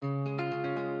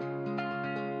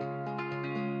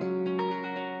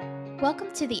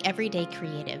Welcome to The Everyday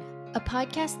Creative, a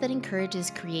podcast that encourages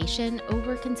creation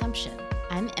over consumption.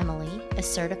 I'm Emily, a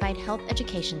certified health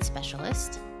education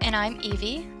specialist. And I'm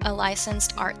Evie, a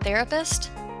licensed art therapist.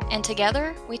 And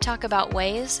together, we talk about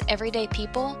ways everyday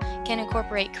people can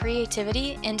incorporate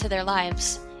creativity into their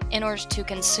lives in order to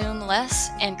consume less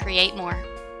and create more.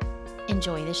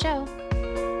 Enjoy the show.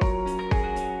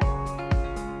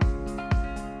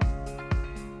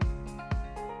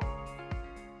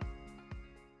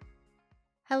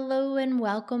 Hello and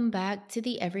welcome back to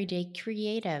The Everyday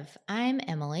Creative. I'm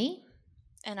Emily.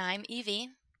 And I'm Evie.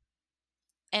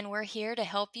 And we're here to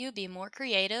help you be more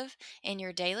creative in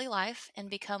your daily life and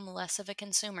become less of a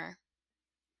consumer.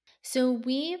 So,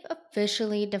 we've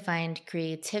officially defined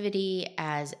creativity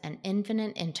as an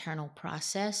infinite internal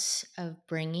process of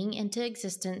bringing into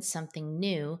existence something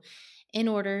new in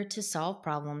order to solve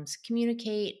problems,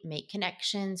 communicate, make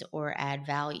connections, or add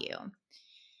value.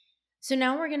 So,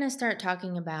 now we're going to start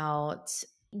talking about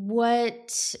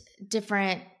what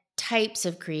different types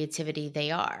of creativity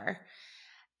they are.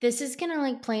 This is going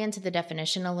to play into the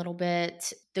definition a little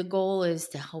bit. The goal is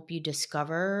to help you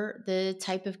discover the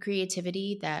type of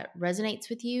creativity that resonates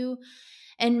with you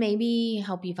and maybe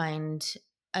help you find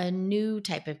a new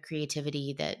type of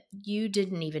creativity that you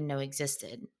didn't even know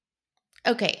existed.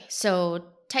 Okay, so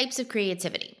types of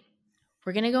creativity.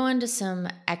 We're going to go into some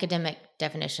academic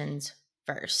definitions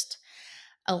first.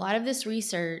 A lot of this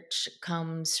research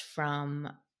comes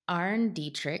from Arne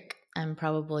Dietrich. I'm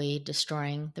probably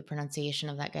destroying the pronunciation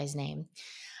of that guy's name.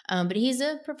 But he's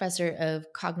a professor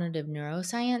of cognitive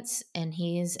neuroscience, and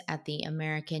he's at the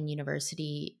American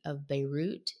University of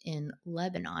Beirut in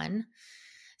Lebanon.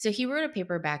 So he wrote a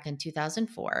paper back in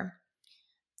 2004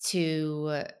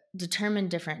 to determine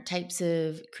different types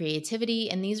of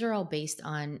creativity, and these are all based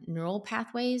on neural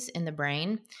pathways in the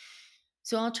brain.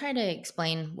 So I'll try to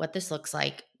explain what this looks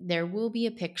like. There will be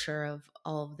a picture of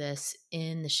all of this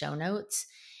in the show notes.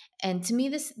 And to me,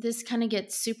 this kind of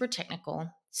gets super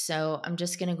technical. So I'm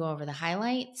just going to go over the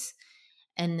highlights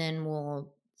and then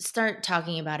we'll start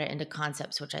talking about it into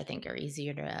concepts, which I think are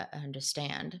easier to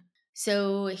understand.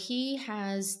 So he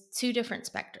has two different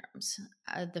spectrums.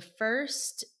 The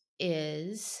first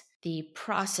is the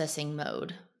processing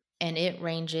mode, and it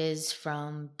ranges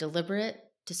from deliberate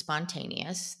to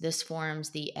spontaneous. This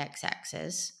forms the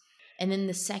x-axis. And then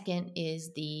the second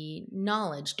is the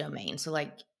knowledge domain. So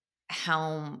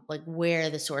where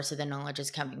the source of the knowledge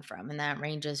is coming from, and that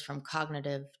ranges from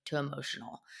cognitive to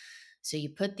emotional. So you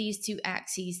put these two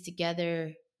axes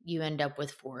together, you end up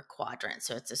with 4 quadrants.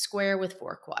 So it's a square with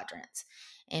 4 quadrants.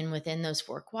 And within those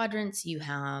 4 quadrants, you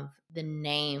have the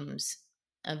names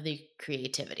of the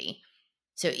creativity.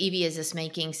 So Evie, is this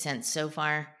making sense so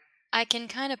far? I can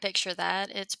kind of picture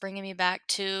that. It's bringing me back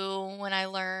to when I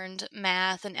learned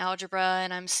math and algebra,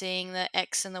 and I'm seeing the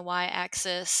X and the Y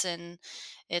axis, and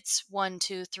it's 1,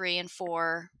 2, 3, and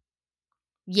 4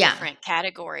 different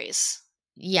categories.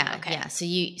 Yeah, Okay. yeah. So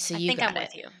you think got I'm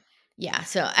with you. Yeah.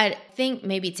 So I think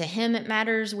maybe to him it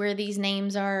matters where these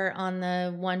names are on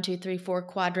the 1, 2, 3, 4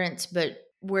 quadrants, but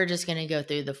we're just going to go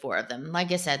through the 4 of them.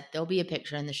 Like I said, there'll be a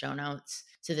picture in the show notes,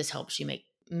 so this helps you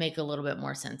make a little bit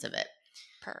more sense of it.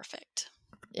 Perfect.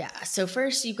 Yeah. So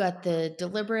first you've got the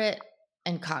deliberate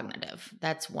and cognitive.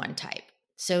 That's one type.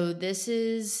 So this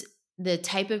is the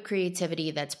type of creativity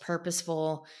that's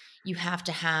purposeful. You have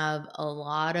to have a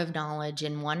lot of knowledge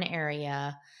in one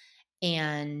area,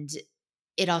 and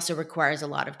it also requires a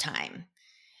lot of time.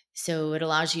 So it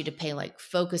allows you to pay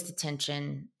focused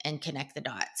attention and connect the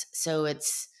dots. So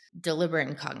it's deliberate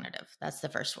and cognitive. That's the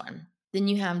first one. Then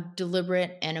you have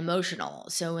deliberate and emotional.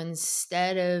 So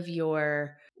instead of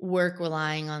your work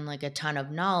relying on a ton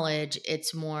of knowledge,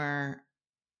 it's more,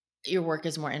 your work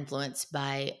is more influenced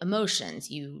by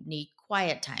emotions. You need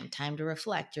quiet time to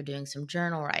reflect. You're doing some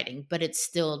journal writing, but it's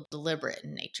still deliberate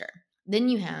in nature. Then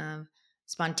you have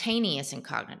spontaneous and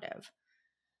cognitive.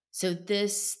 So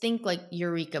think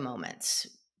eureka moments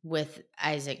with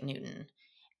Isaac Newton.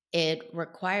 It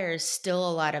requires still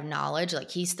a lot of knowledge.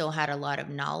 He still had a lot of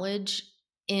knowledge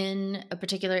in a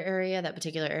particular area, that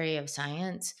particular area of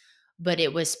science, but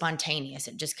it was spontaneous.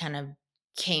 It just kind of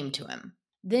came to him.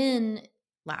 Then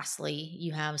lastly,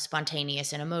 you have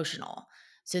spontaneous and emotional.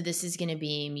 So this is going to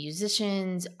be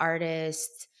musicians,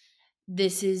 artists.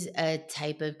 This is a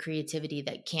type of creativity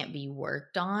that can't be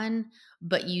worked on,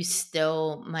 but you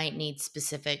still might need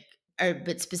specific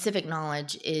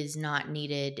knowledge is not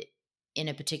needed in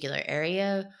a particular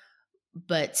area,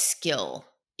 but skill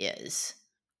is.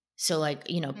 So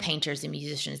painters and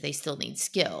musicians, they still need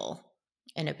skill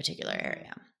in a particular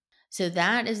area. So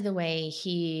that is the way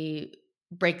he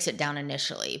breaks it down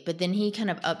initially, but then he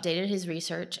kind of updated his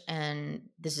research, and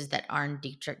this is that Arne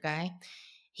Dietrich guy.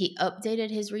 He updated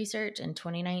his research in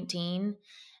 2019,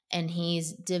 and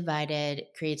he's divided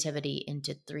creativity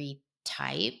into three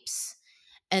types.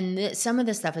 And some of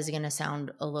this stuff is going to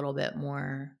sound a little bit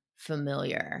more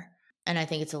familiar, and I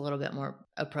think it's a little bit more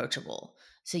approachable.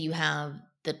 So you have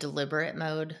the deliberate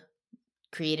mode.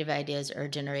 Creative ideas are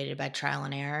generated by trial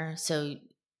and error. So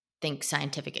think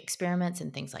scientific experiments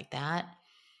and things like that.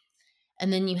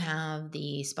 And then you have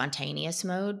the spontaneous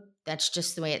mode. That's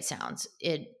just the way it sounds.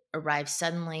 It arrives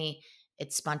suddenly,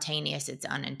 it's spontaneous, it's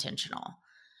unintentional.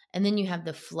 And then you have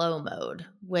the flow mode,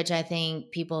 which I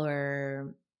think people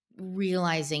are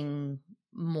realizing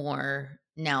more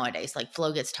nowadays. Like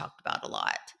flow gets talked about a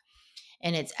lot.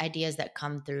 And it's ideas that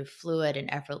come through fluid and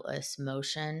effortless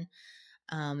motion.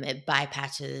 It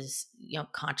bypasses,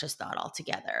 conscious thought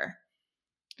altogether.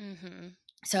 Mhm.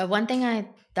 So one thing I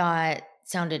thought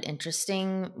sounded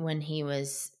interesting when he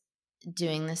was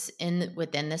doing this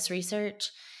within this research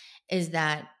is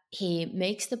that he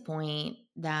makes the point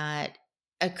that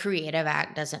a creative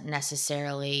act doesn't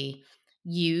necessarily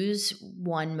use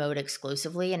one mode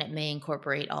exclusively, and it may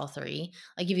incorporate all three.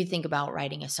 Like if you think about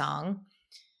writing a song,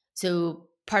 so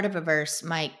part of a verse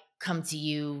might come to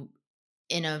you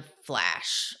in a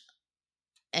flash,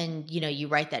 and you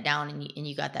write that down, and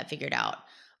you got that figured out.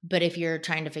 But if you're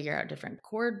trying to figure out different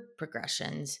chord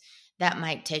progressions, that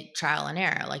might take trial and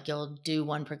error. Like you'll do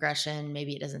one progression,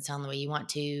 maybe it doesn't sound the way you want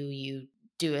to, you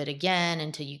do it again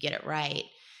until you get it right.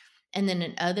 And then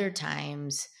at other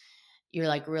times you're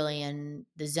like really in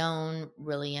the zone,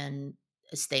 really in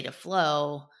a state of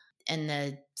flow, and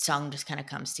the song just kind of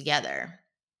comes together.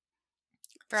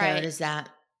 So Right. does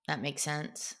that make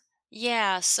sense?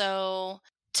 Yeah, so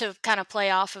to kind of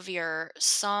play off of your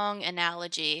song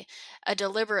analogy, a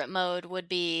deliberate mode would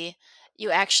be you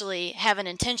actually have an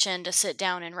intention to sit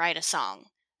down and write a song.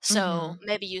 So Mhm.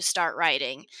 maybe you start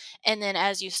writing, and then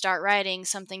as you start writing,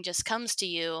 something just comes to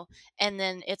you, and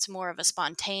then it's more of a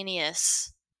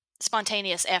spontaneous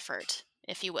effort,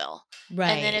 if you will.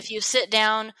 And then if Right. you sit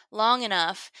down long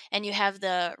enough and you have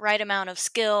the right amount of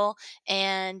skill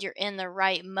and you're in the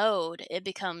right mode, it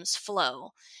becomes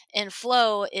flow. And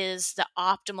flow is the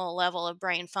optimal level of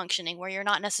brain functioning where you're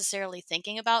not necessarily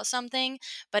thinking about something,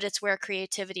 but it's where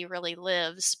creativity really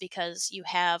lives because you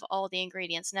have all the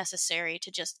ingredients necessary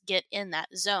to just get in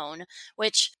that zone,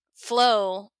 which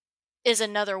flow is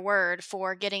another word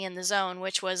for getting in the zone,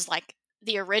 which was like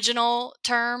the original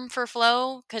term for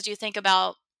flow. Because you think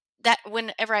about that,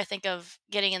 whenever I think of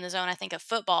getting in the zone, I think of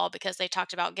football because they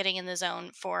talked about getting in the zone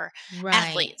for Right.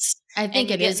 athletes. I And think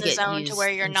you it get is in the get zone to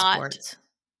where used you're in not, sports.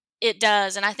 it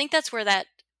does. And I think that's where that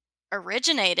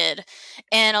originated.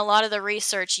 And a lot of the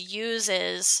research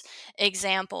uses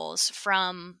examples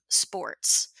from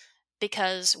sports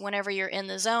because whenever you're in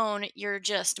the zone, you're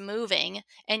just moving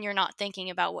and you're not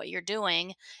thinking about what you're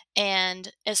doing.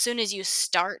 And as soon as you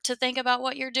start to think about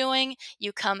what you're doing,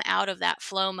 you come out of that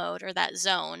flow mode or that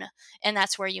zone. And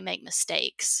that's where you make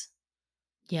mistakes.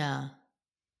 Yeah.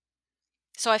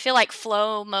 So I feel like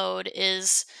flow mode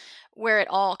is where it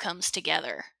all comes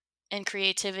together. And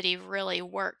creativity really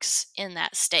works in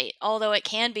that state. Although it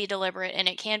can be deliberate and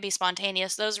it can be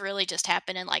spontaneous, those really just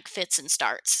happen in like fits and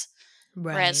starts.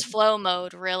 Whereas Right. flow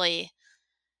mode really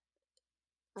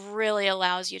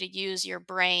allows you to use your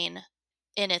brain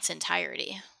in its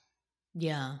entirety.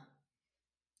 Yeah.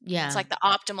 It's Yeah. like the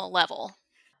optimal level.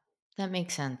 That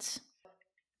makes sense.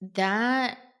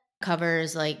 That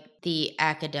covers like the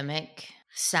academic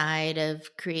side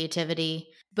of creativity,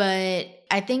 but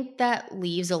I think that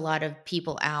leaves a lot of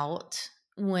people out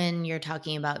when you're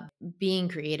talking about being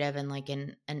creative in like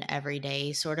an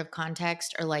everyday sort of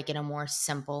context, or like in a more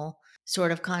simple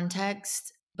sort of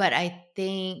context. But I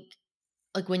think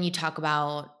like when you talk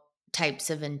about types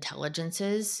of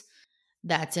intelligences,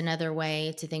 that's another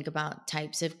way to think about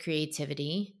types of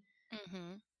creativity.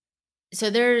 Hmm. So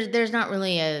there's not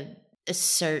really a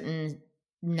certain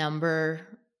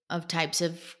number of types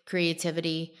of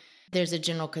creativity. There's a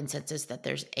general consensus that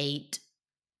there's eight.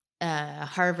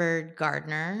 Harvard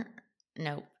Gardner,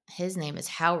 no, his name is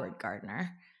Howard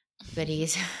Gardner, but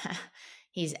he's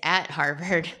he's at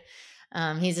Harvard.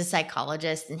 He's a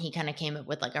psychologist, and he kind of came up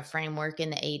with like a framework in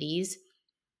the 80s.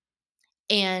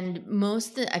 And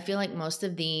I feel like most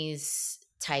of these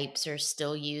types are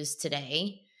still used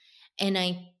today. And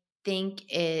I think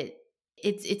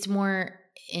it's more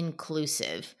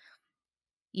inclusive,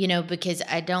 because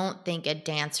I don't think a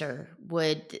dancer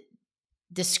would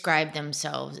describe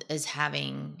themselves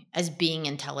as being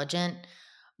intelligent,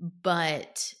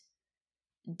 but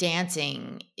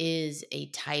dancing is a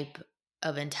type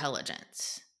of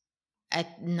intelligence. I'm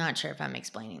not sure if I'm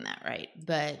explaining that right,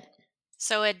 but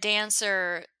So a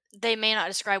dancer, they may not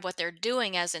describe what they're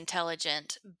doing as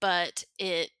intelligent, but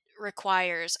it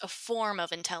requires a form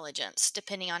of intelligence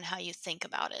depending on how you think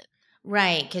about it.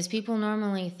 right, because people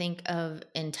normally think of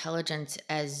intelligence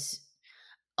as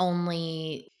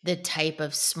only the type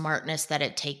of smartness that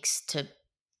it takes to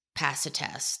pass a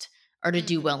test or to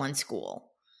do Mhm. well in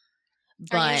school.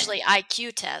 Or But usually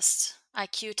IQ tests.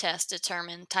 IQ tests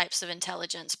determine types of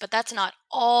intelligence, but that's not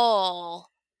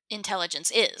all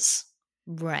intelligence is.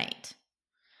 right.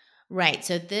 Right.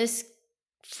 So this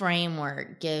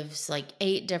framework gives like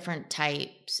 8 different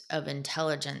types of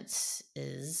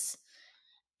intelligences,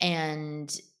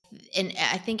 and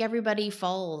I think everybody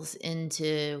falls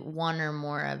into one or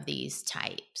more of these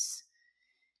types.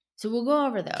 So we'll go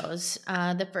over those.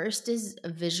 The first is a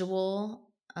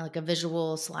visual, like a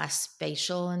visual slash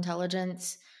spatial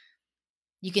intelligence.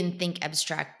 You can think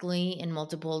abstractly in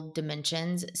multiple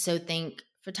dimensions. So think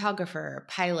photographer,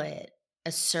 pilot,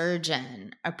 a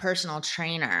surgeon, a personal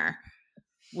trainer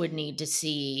would need to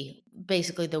see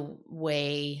basically the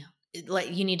way,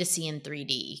 like you need to see in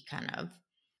 3D kind of.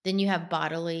 Then you have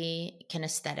bodily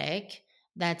kinesthetic.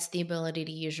 That's the ability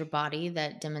to use your body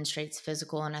that demonstrates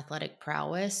physical and athletic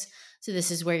prowess. So this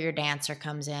is where your dancer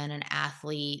comes in, an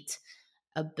athlete,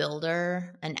 a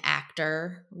builder, an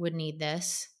actor would need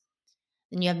this.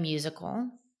 Then you have musical,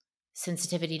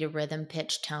 sensitivity to rhythm,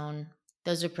 pitch, tone.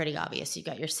 Those are pretty obvious. You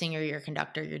got your singer, your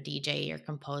conductor, your DJ, your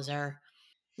composer.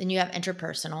 Then you have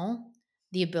interpersonal,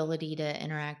 the ability to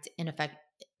interact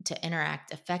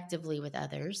effectively with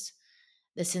others,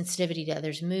 the sensitivity to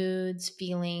others' moods,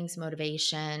 feelings,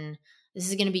 motivation. This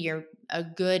is going to be a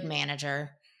good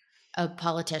manager, a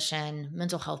politician,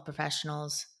 mental health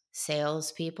professionals,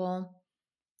 salespeople.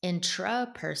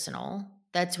 Intrapersonal,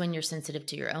 that's when you're sensitive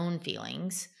to your own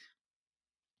feelings.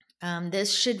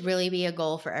 This should really be a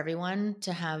goal for everyone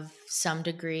to have some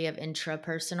degree of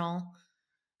intrapersonal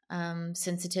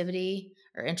sensitivity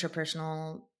or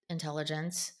intrapersonal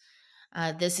intelligence.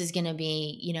 This is going to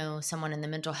be, someone in the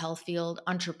mental health field.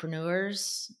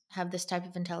 Entrepreneurs have this type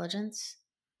of intelligence.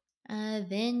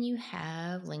 Then you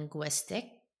have linguistic,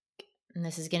 and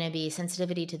this is going to be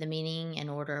sensitivity to the meaning and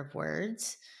order of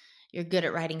words. You're good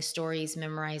at writing stories,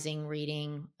 memorizing,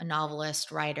 reading, a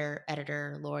novelist, writer,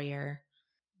 editor, lawyer.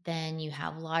 Then you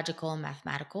have logical and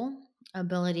mathematical,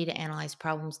 ability to analyze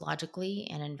problems logically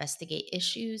and investigate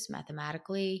issues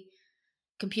mathematically,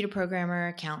 computer programmer,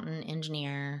 accountant,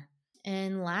 engineer.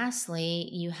 And lastly,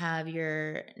 you have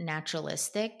your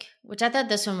naturalistic, which I thought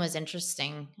this one was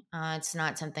interesting. It's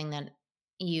not something that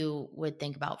you would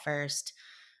think about first,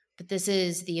 but this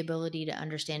is the ability to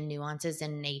understand nuances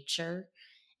in nature,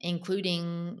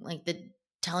 including like the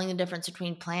telling the difference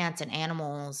between plants and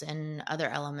animals and other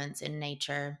elements in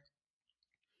nature.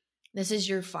 This is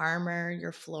your farmer,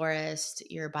 your florist,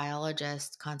 your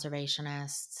biologist,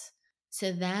 conservationist.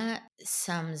 So that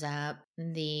sums up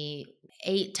the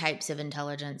 8 types of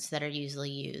intelligence that are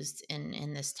usually used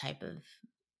in this type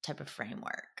of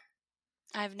framework.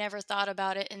 I've never thought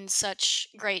about it in such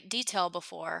great detail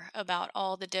before about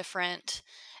all the different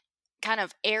kind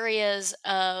of areas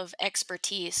of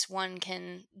expertise one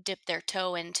can dip their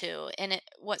toe into. And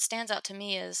what stands out to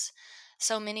me is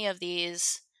so many of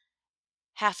these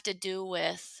have to do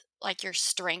with like your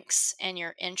strengths and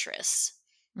your interests.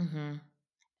 Mhm.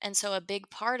 And so a big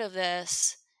part of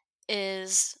this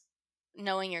is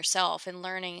knowing yourself and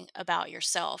learning about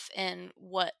yourself and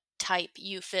what type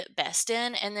you fit best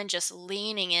in, and then just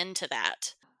leaning into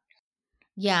that.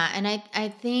 Yeah, and I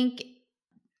think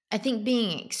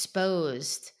being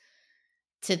exposed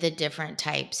to the different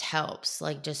types helps,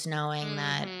 like just knowing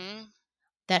Mhm.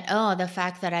 the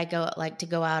fact that I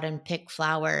go out and pick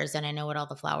flowers and I know what all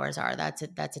the flowers are, that's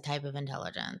a type of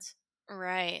intelligence.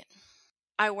 Right.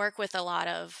 I work with a lot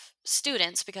of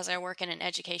students because I work in an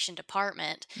education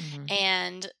department, Mhm.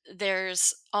 and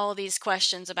there's all these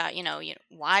questions about,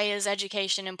 why is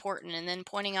education important, and then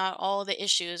pointing out all the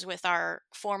issues with our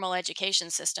formal education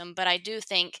system. But I do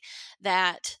think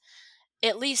that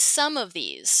at least some of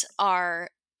these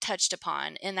are touched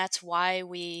upon, and that's why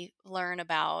we learn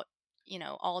about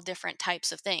all different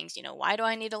types of things. Why do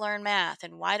I need to learn math,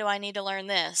 and why do I need to learn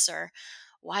this, or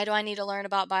why do I need to learn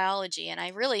about biology? And I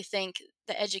really think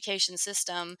the education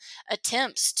system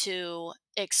attempts to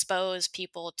expose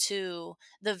people to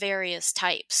the various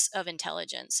types of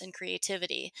intelligence and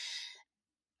creativity.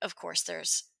 Of course,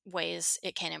 there's ways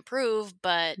it can improve,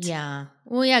 but Yeah.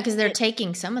 Well, yeah, because 'cause they're it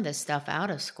taking some of this stuff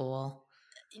out of school.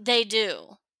 they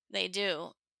do. They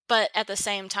do. But at the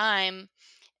same time,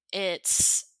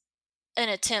 it's an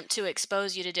attempt to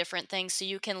expose you to different things so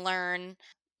you can learn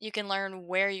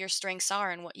where your strengths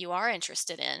are and what you are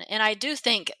interested in. And I do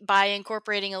think by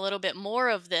incorporating a little bit more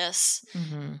of this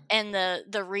Hmm. and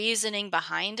the reasoning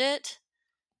behind it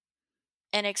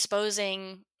and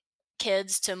exposing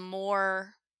kids to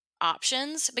more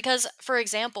options, because for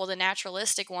example the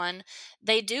naturalistic one,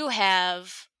 they do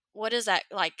have, what is that,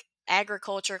 like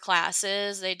agriculture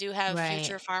classes, they do have Right.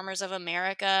 future farmers of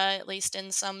America, at least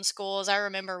in some schools. I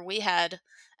remember we had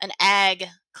an ag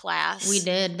We class.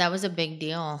 did. That was a big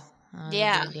deal. That was a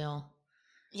Yeah, big deal.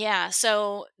 yeah,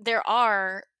 so there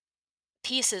are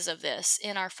pieces of this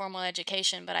in our formal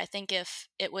education, but I think if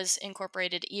it was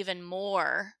incorporated even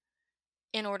more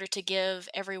in order to give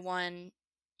everyone,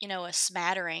 a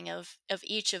smattering of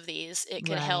each of these, it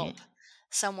could Right. help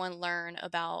someone learn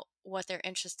about what they're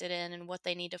interested in and what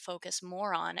they need to focus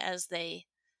more on as they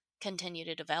continue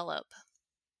to develop.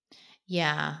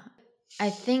 Yeah. I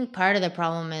think part of the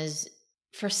problem is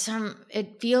for some,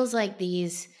 it feels like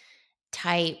these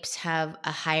types have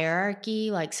a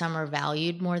hierarchy, like some are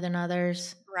valued more than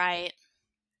others. Right.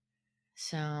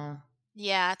 So,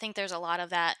 Yeah, I think there's a lot of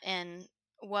that, and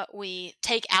what we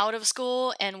take out of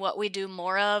school and what we do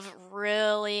more of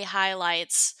really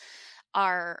highlights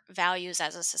our values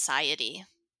as a society.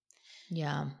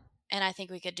 yeah. And I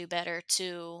think we could do better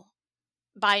to,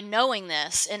 by knowing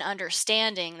this and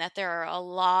understanding that there are a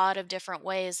lot of different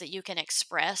ways that you can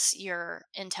express your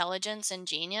intelligence and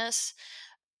genius,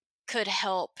 could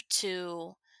help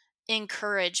to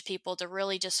encourage people to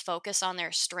really just focus on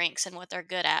their strengths and what they're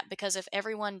good at, because if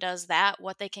everyone does that,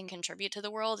 what they can contribute to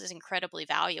the world is incredibly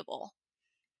valuable.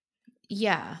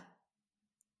 Yeah.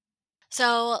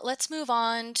 So let's move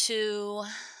on to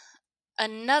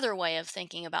another way of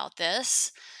thinking about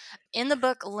this. In the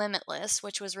book Limitless,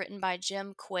 which was written by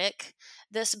Jim Quick,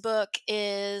 this book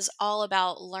is all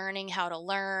about learning how to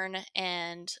learn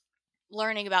and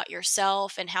learning about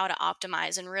yourself and how to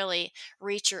optimize and really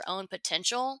reach your own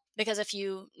potential. Because if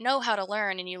you know how to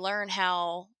learn and you learn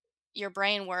how your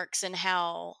brain works and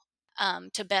how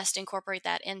to best incorporate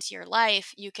that into your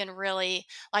life, you can really,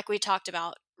 like we talked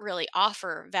about, really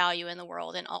offer value in the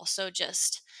world and also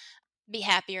just be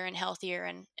happier and healthier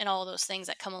and all those things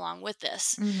that come along with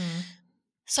this. Mhm.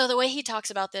 So the way he talks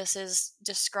about this is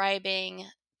describing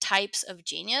types of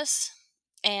genius,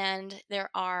 and there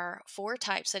are four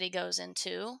types that he goes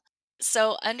into.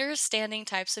 So understanding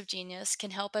types of genius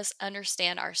can help us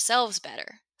understand ourselves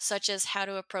better, such as how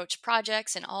to approach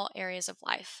projects in all areas of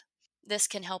life. This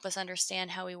can help us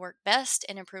understand how we work best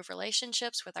and improve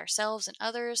relationships with ourselves and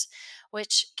others,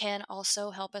 which can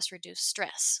also help us reduce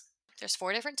stress. There's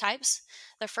four different types.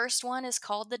 The first one is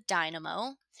called the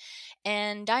dynamo,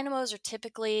 and dynamos are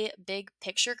typically big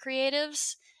picture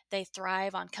creatives. They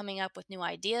thrive on coming up with new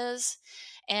ideas.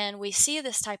 And we see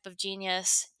this type of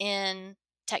genius in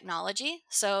technology.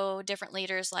 So, different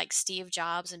leaders like Steve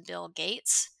Jobs and Bill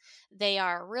Gates, they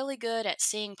are really good at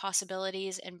seeing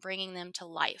possibilities and bringing them to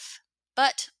life.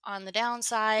 But on the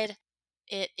downside,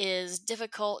 it is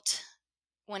difficult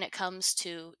when it comes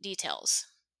to details.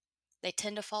 They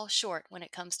tend to fall short when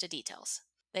it comes to details.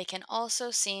 They can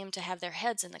also seem to have their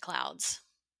heads in the clouds,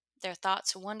 their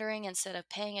thoughts wandering instead of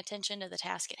paying attention to the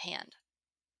task at hand.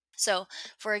 So,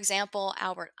 for example,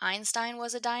 Albert Einstein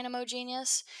was a dynamo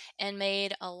genius and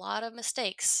made a lot of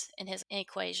mistakes in his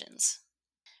equations.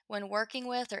 When working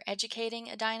with or educating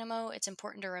a dynamo, it's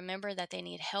important to remember that they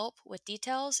need help with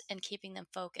details and keeping them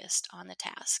focused on the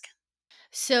task.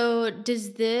 So,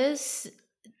 does this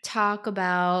talk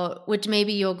about, which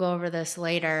maybe you'll go over this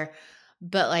later,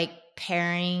 but like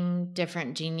pairing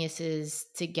different geniuses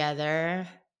together?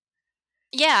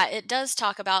 Yeah, it does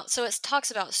talk about, so it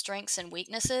talks about strengths and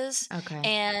weaknesses, Okay.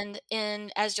 and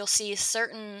in, as you'll see,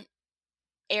 certain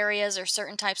areas or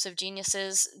certain types of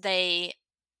geniuses, they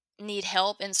need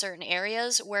help in certain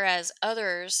areas, whereas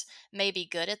others may be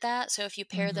good at that. So if you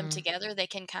pair them Mhm. together, they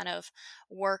can kind of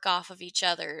work off of each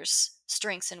other's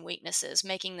strengths and weaknesses,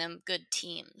 making them good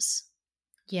teams.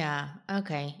 Yeah,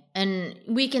 okay. And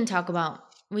we can talk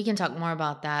more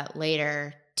about that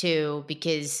later too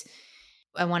because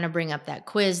I want to bring up that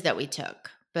quiz that we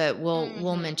took, but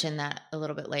we'll Hmm. mention that a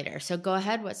little bit later. So go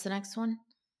ahead, what's the next one?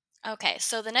 Okay,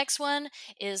 so the next one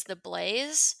is the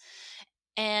Blaze,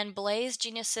 and Blaze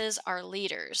geniuses are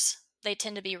leaders. They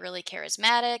tend to be really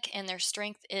charismatic, and their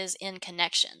strength is in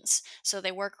connections. So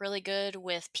they work really good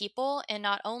with people, and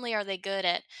not only are they good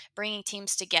at bringing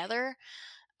teams together,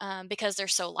 because they're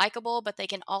so likable, but they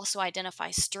can also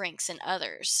identify strengths in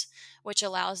others, which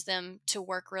allows them to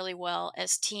work really well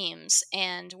as teams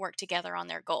and work together on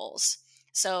their goals.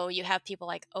 So you have people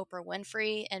like Oprah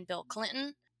Winfrey and Bill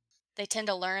Clinton. They tend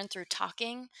to learn through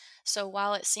talking. So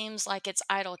while it seems like it's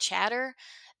idle chatter,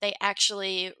 they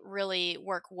actually really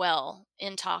work well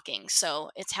in talking.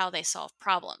 So it's how they solve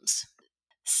problems.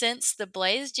 Since the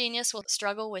Blaze genius will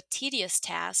struggle with tedious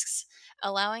tasks,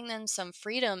 allowing them some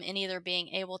freedom in either being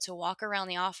able to walk around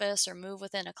the office or move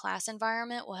within a class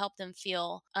environment will help them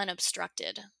feel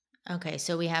unobstructed. Okay,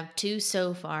 so we have two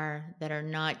so far that are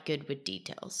not good with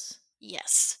details.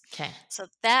 Yes. Okay. So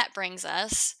that brings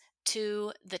us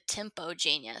to the tempo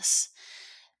genius.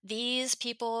 These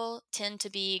people tend to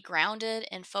be grounded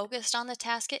and focused on the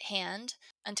task at hand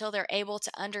until they're able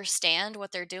to understand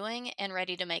what they're doing and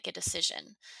ready to make a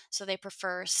decision. So they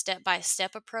prefer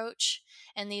step-by-step approach,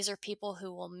 and these are people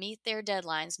who will meet their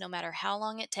deadlines no matter how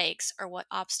long it takes or what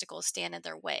obstacles stand in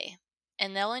their way.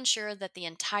 And they'll ensure that the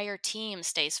entire team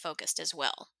stays focused as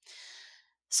well.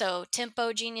 So,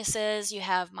 tempo geniuses, you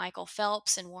have Michael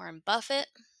Phelps and Warren Buffett.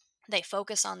 They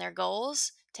focus on their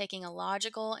goals, taking a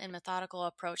logical and methodical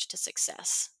approach to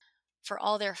success. For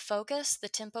all their focus, the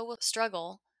tempo will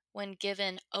struggle when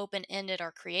given open ended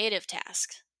or creative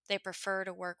tasks. They prefer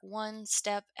to work one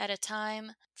step at a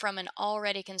time from an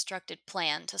already constructed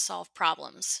plan to solve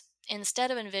problems, instead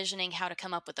of envisioning how to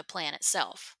come up with the plan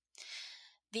itself.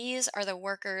 These are the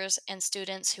workers and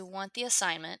students who want the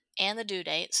assignment and the due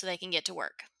date so they can get to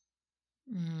work.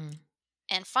 Mm,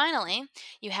 And finally,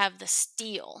 you have the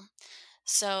steal.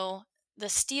 So the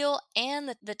steal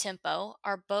and the tempo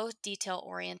are both detail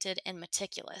oriented and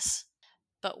meticulous.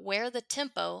 But where the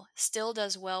tempo still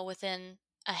does well within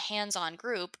a hands on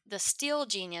group, the steal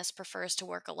genius prefers to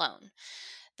work alone.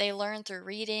 They learn through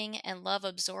reading and love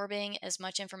absorbing as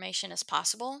much information as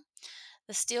possible.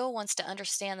 The steal wants to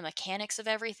understand the mechanics of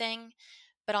everything,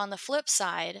 but on the flip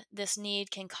side, this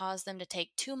need can cause them to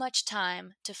take too much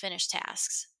time to finish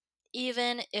tasks,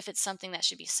 even if it's something that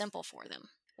should be simple for them.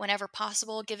 Whenever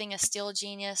possible, giving a steal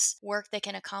genius work they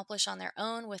can accomplish on their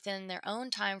own within their own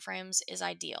timeframes is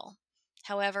ideal.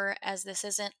 However, as this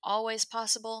isn't always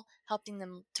possible, helping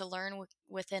them to learn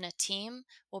within a team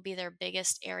will be their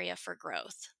biggest area for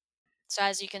growth. So,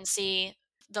 as you can see,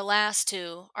 the last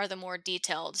two are the more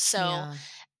detailed. So, yeah.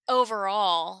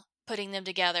 overall, putting them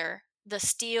together, the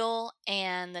steel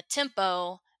and the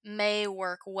tempo may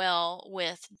work well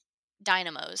with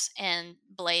dynamos and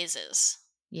blazes.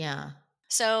 Yeah.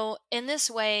 So, in this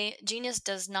way, genius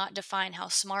does not define how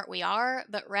smart we are,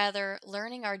 but rather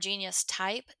learning our genius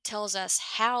type tells us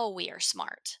how we are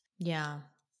smart. Yeah.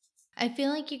 I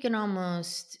feel like you can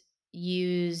almost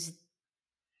use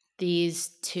these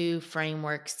two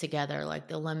frameworks together, like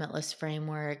the limitless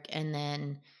framework and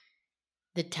then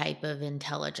the type of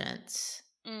intelligence.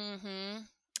 Mhm.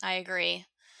 I agree.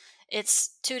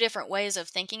 It's two different ways of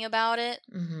thinking about it.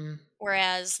 Mhm.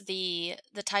 Whereas the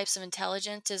types of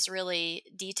intelligence is really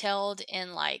detailed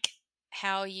in like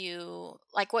how you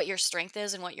like what your strength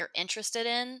is and what you're interested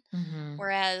in. Mhm.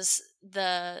 Whereas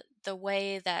the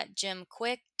way that Jim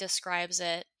Quick describes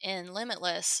it in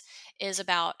Limitless is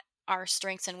about our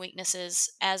strengths and weaknesses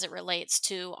as it relates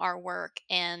to our work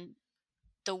and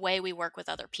the way we work with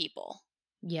other people.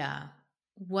 Yeah.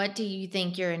 What do you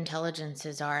think your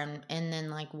intelligences are and then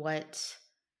like what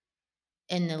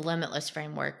in the limitless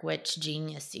framework, which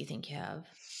genius do you think you have?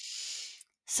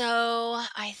 So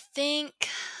I think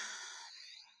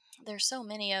there's so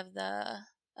many of the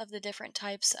different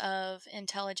types of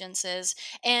intelligences,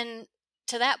 and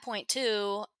to that point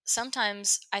too,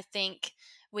 sometimes I think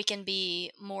we can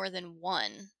be more than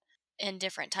one in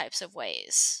different types of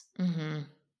ways. Mhm.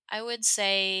 I would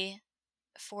say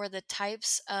for the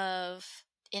types of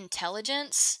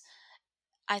intelligence,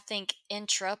 I think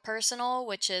intrapersonal,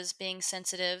 which is being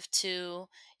sensitive to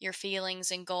your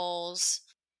feelings and goals.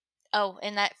 Oh,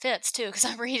 and that fits too because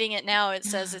I'm reading it now. It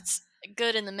says it's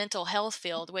good in the mental health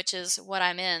field, which is what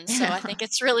I'm in. So I Yeah. think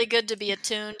it's really good to be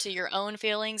attuned to your own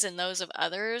feelings and those of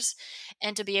others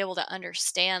and to be able to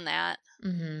understand that.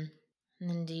 Mhm. And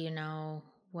then do you know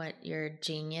what your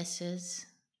genius is?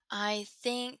 I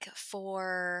think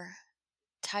for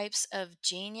types of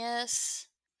genius,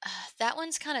 that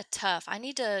one's kind of tough. I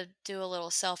need to do a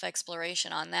little self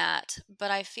exploration on that.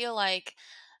 But I feel like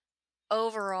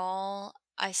overall,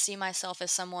 I see myself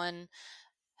as someone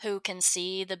who can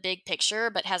see the big picture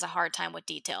but has a hard time with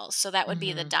details. So that would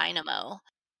be the Mhm. dynamo.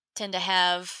 Tend to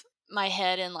have my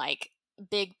head in like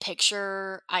big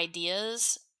picture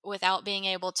ideas without being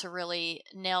able to really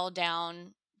nail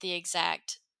down the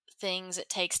exact things it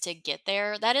takes to get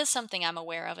there. That is something I'm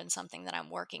aware of and something that I'm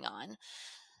working on.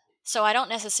 So I don't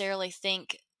necessarily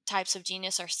think types of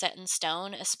genius are set in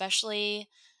stone, especially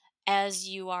as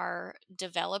you are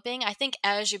developing. I think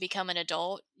as you become an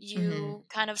adult, Hmm. you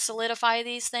kind of solidify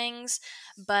these things,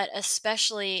 but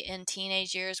especially in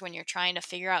teenage years when you're trying to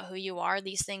figure out who you are,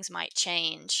 these things might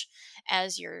change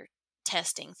as you're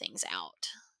testing things out.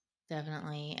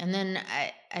 Definitely. And then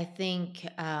I think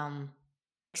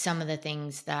some of the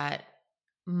things that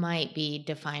might be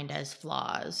defined as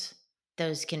flaws,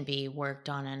 those can be worked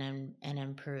on and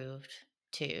improved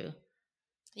too.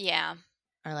 Yeah.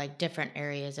 Or like different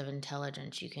areas of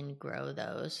intelligence, you can grow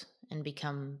those and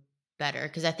become better.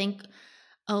 Because I think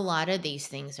a lot of these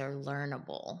things are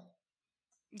learnable.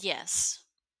 Yes.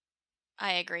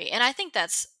 I agree. And I think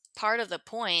that's part of the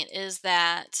point is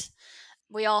that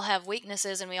we all have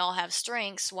weaknesses and we all have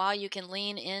strengths. While you can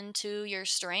lean into your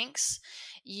strengths,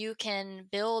 you can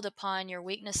build upon your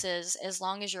weaknesses as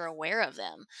long as you're aware of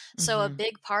them. So, a Hmm.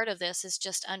 big part of this is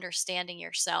just understanding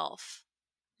yourself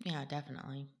Yeah,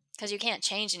 definitely. because you can't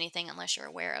change anything unless you're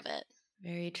aware of it.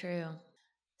 Very true.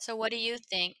 So, what do you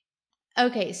think?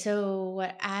 Okay, so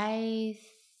what I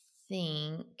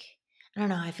think, I don't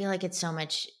know, I feel like it's so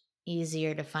much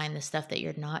easier to find the stuff that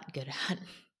you're not good at.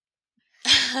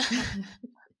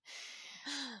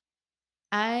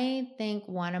 I think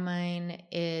one of mine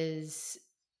is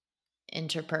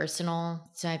interpersonal.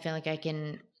 So I feel like I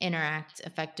can interact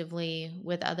effectively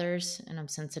with others and I'm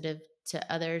sensitive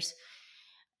to others.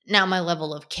 Now my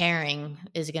level of caring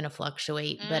is going to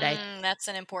fluctuate, but I That's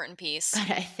an important piece.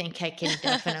 but I think I can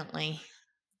definitely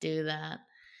do that.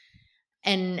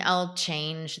 And I'll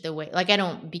change the way, like I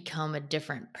don't become a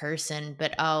different person,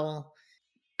 but I'll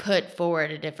put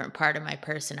forward a different part of my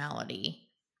personality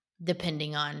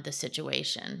depending on the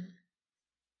situation.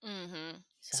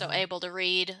 So, So, able to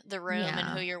read the room and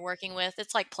who yeah. you're working with.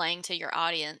 It's like playing to your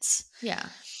audience. Yeah.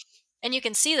 And you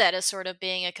can see that as sort of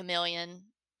being a chameleon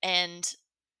and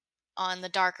on the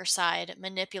darker side,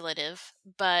 manipulative.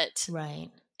 But Right.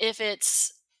 if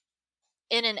it's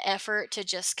in an effort to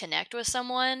just connect with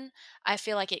someone, I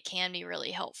feel like it can be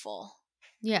really helpful.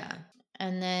 Yeah.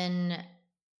 And then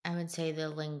I would say the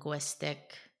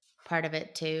linguistic part of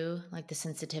it too, like the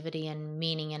sensitivity and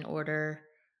meaning and order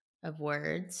of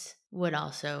words would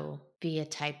also be a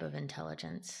type of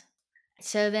intelligence.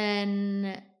 So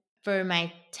then for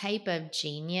my type of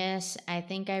genius, I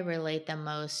think I relate the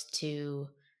most to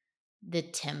the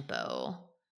tempo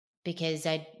because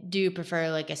I do prefer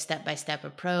like a step by step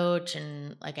approach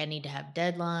and like I need to have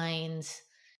deadlines.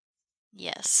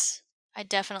 Yes, I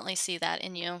definitely see that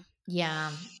in you.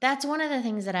 Yeah, that's one of the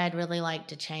things that I'd really like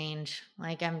to change.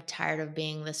 Like, I'm tired of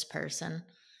being this person,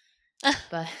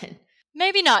 but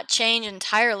Maybe not change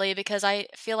entirely because I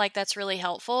feel like that's really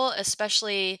helpful,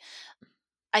 especially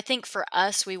I think for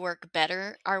us, we work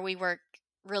better or we work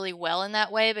really well in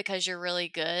that way because you're really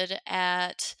good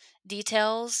at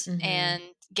details hmm. and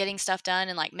getting stuff done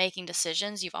and like making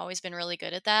decisions. You've always been really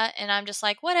good at that. And I'm just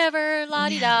like, whatever, la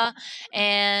di Yeah, da.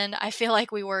 And I feel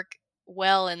like we work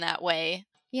well in that way.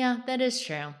 yeah, that is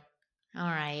true. All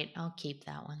right, I'll keep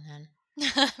that one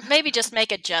then. Maybe just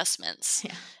make adjustments.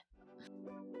 Yeah.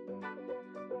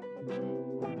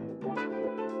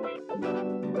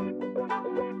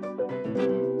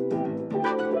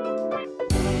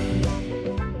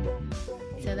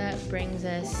 So that brings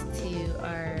us to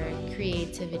our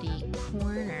creativity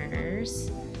corners.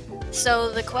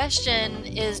 So the question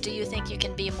is, do you think you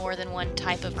can be more than one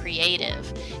type of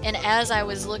creative? And as I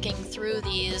was looking through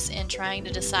these and trying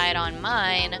to decide on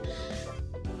mine,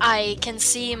 I can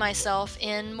see myself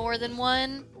in more than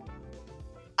one.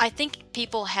 I think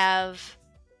people have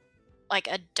like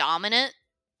a dominant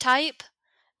type,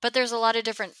 but there's a lot of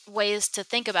different ways to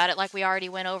think about it. Like we already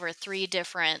went over three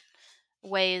different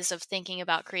ways of thinking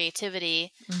about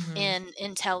creativity Hmm. in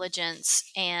intelligence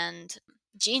and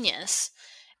genius.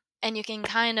 And you can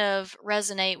kind of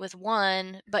resonate with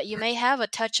one, but you may have a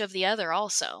touch of the other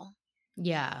also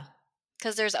Yeah,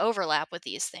 because there's overlap with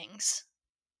these things.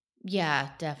 yeah,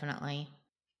 definitely.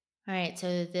 All right,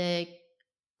 so the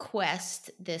quest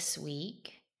this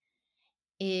week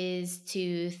is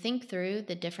to think through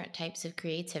the different types of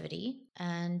creativity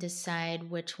and decide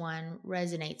which one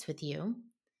resonates with you.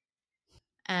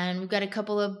 And we've got a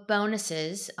couple of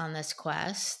bonuses on this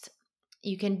quest.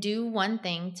 You can do one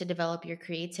thing to develop your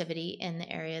creativity in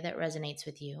the area that resonates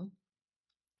with you.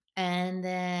 And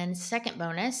then, second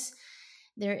bonus,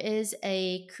 there is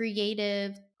a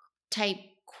creative type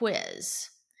quiz.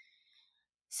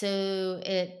 So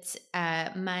it's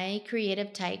at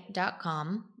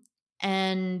mycreativetype.com.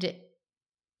 And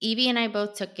Evie and I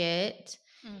both took it.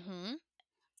 Hmm.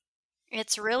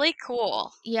 It's really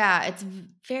cool. Yeah, it's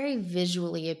very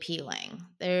visually appealing.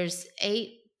 There's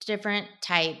 8 different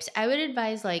types. I would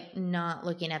advise like not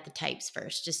looking at the types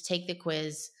first. Just take the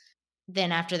quiz.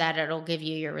 Then after that, it'll give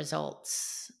you your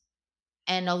results.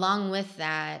 And along with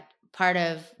that, part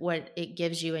of what it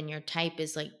gives you in your type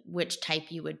is like which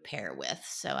type you would pair with.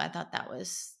 So I thought that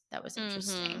was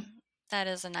interesting. That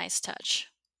is a nice touch.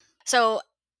 So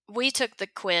we took the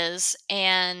quiz,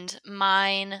 and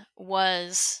mine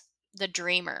was the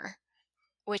dreamer,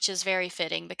 which is very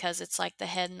fitting because it's like the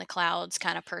head in the clouds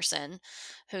kind of person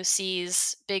who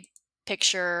sees big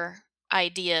picture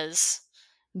ideas,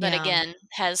 but Yeah. again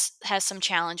has some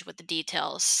challenge with the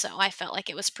details. So I felt like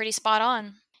it was pretty spot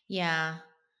on. Yeah.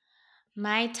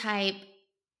 My type,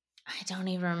 I don't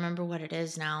even remember what it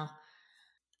is now.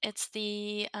 It's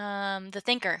the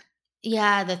thinker.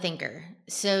 Yeah, the thinker.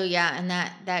 So yeah, and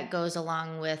that goes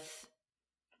along with,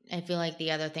 I feel like,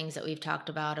 the other things that we've talked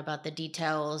about the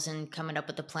details and coming up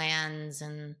with the plans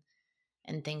and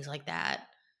things like that.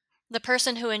 The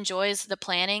person who enjoys the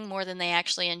planning more than they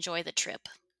actually enjoy the trip.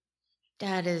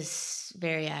 That is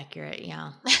very accurate,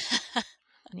 yeah.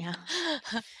 Yeah.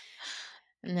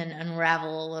 And then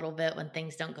unravel a little bit when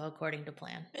things don't go according to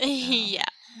plan. So. Yeah.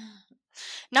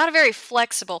 Not a very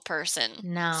flexible person.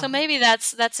 No. So maybe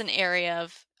that's an area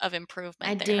of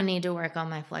improvement I there. do need to work on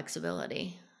my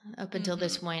flexibility. Up until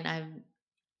this point,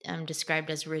 I'm described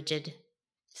as rigid.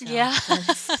 So yeah.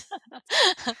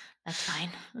 that's fine.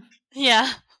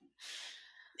 Yeah.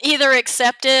 Either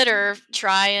accept it or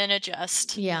try and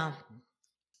adjust. Yeah.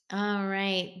 All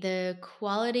right. The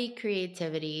quality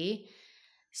creativity.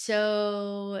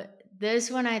 So this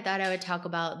one I thought I would talk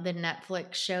about, the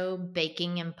Netflix show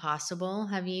Baking Impossible.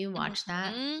 Have you watched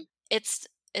that?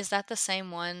 Is that the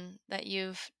same one that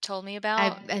you've told me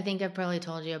about? I think I've probably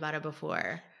told you about it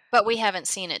before. But we haven't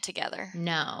seen it together.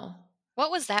 No.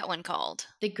 What was that one called?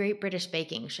 The Great British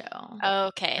Baking Show.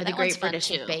 Okay, or the Great British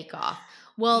Bake Off.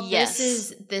 Well, yes.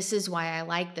 this is why I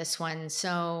like this one.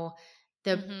 So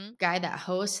the guy that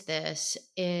hosts this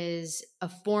is a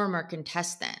former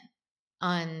contestant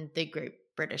on the Great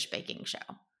British Baking Show.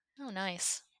 Oh,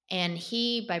 nice. And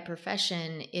he, by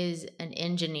profession, is an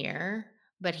engineer,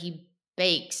 but he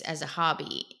bakes as a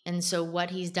hobby. And so what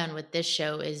he's done with this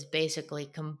show is basically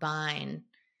combine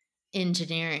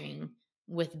engineering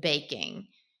with baking.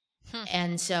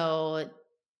 And so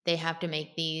they have to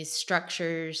make these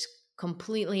structures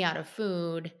completely out of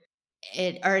food.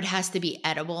 It has to be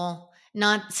edible.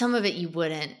 Not some of it you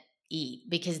wouldn't eat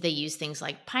because they use things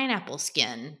like pineapple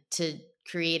skin to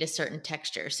create a certain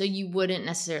texture. So you wouldn't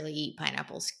necessarily eat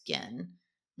pineapple skin,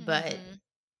 but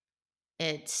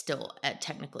it's still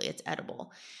technically it's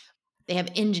edible. They have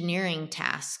engineering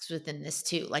tasks within this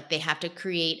too. Like they have to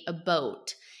create a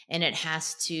boat, and it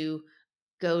has to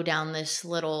go down this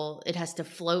little, it has to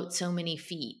float so many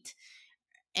feet,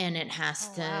 and it has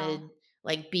to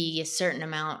like be a certain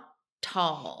amount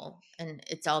tall, and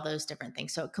it's all those different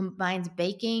things. So it combines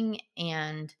baking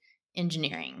and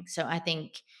engineering. So I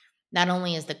think not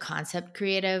only is the concept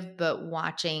creative, but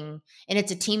watching, and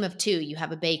it's a team of two. You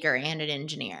have a baker and an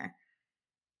engineer.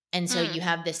 And so you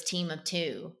have this team of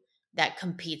two that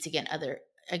competes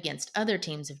against other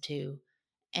teams of two.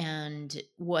 And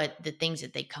what the things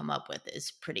that they come up with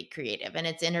is pretty creative, and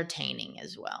it's entertaining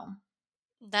as well.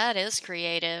 That is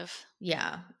creative.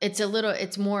 Yeah.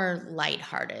 It's more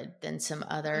lighthearted than some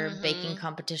other baking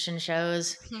competition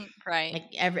shows. Right. Like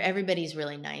everybody's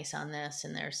really nice on this,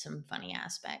 and there's some funny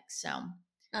aspects. So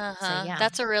yeah.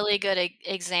 That's a really good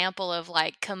example of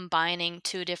like combining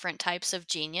two different types of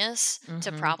genius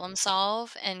to problem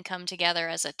solve and come together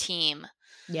as a team.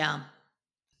 Yeah.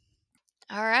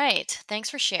 All right.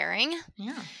 Thanks for sharing.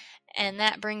 Yeah. And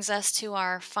that brings us to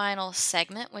our final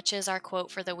segment, which is our quote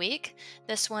for the week.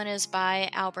 This one is by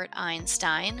Albert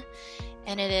Einstein,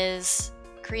 and it is,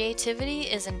 "Creativity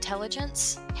is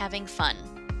intelligence having fun."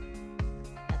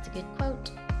 That's a good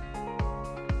quote.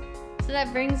 So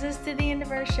that brings us to the end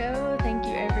of our show. Thank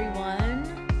you, everyone.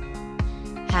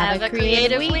 Have a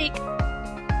creative week.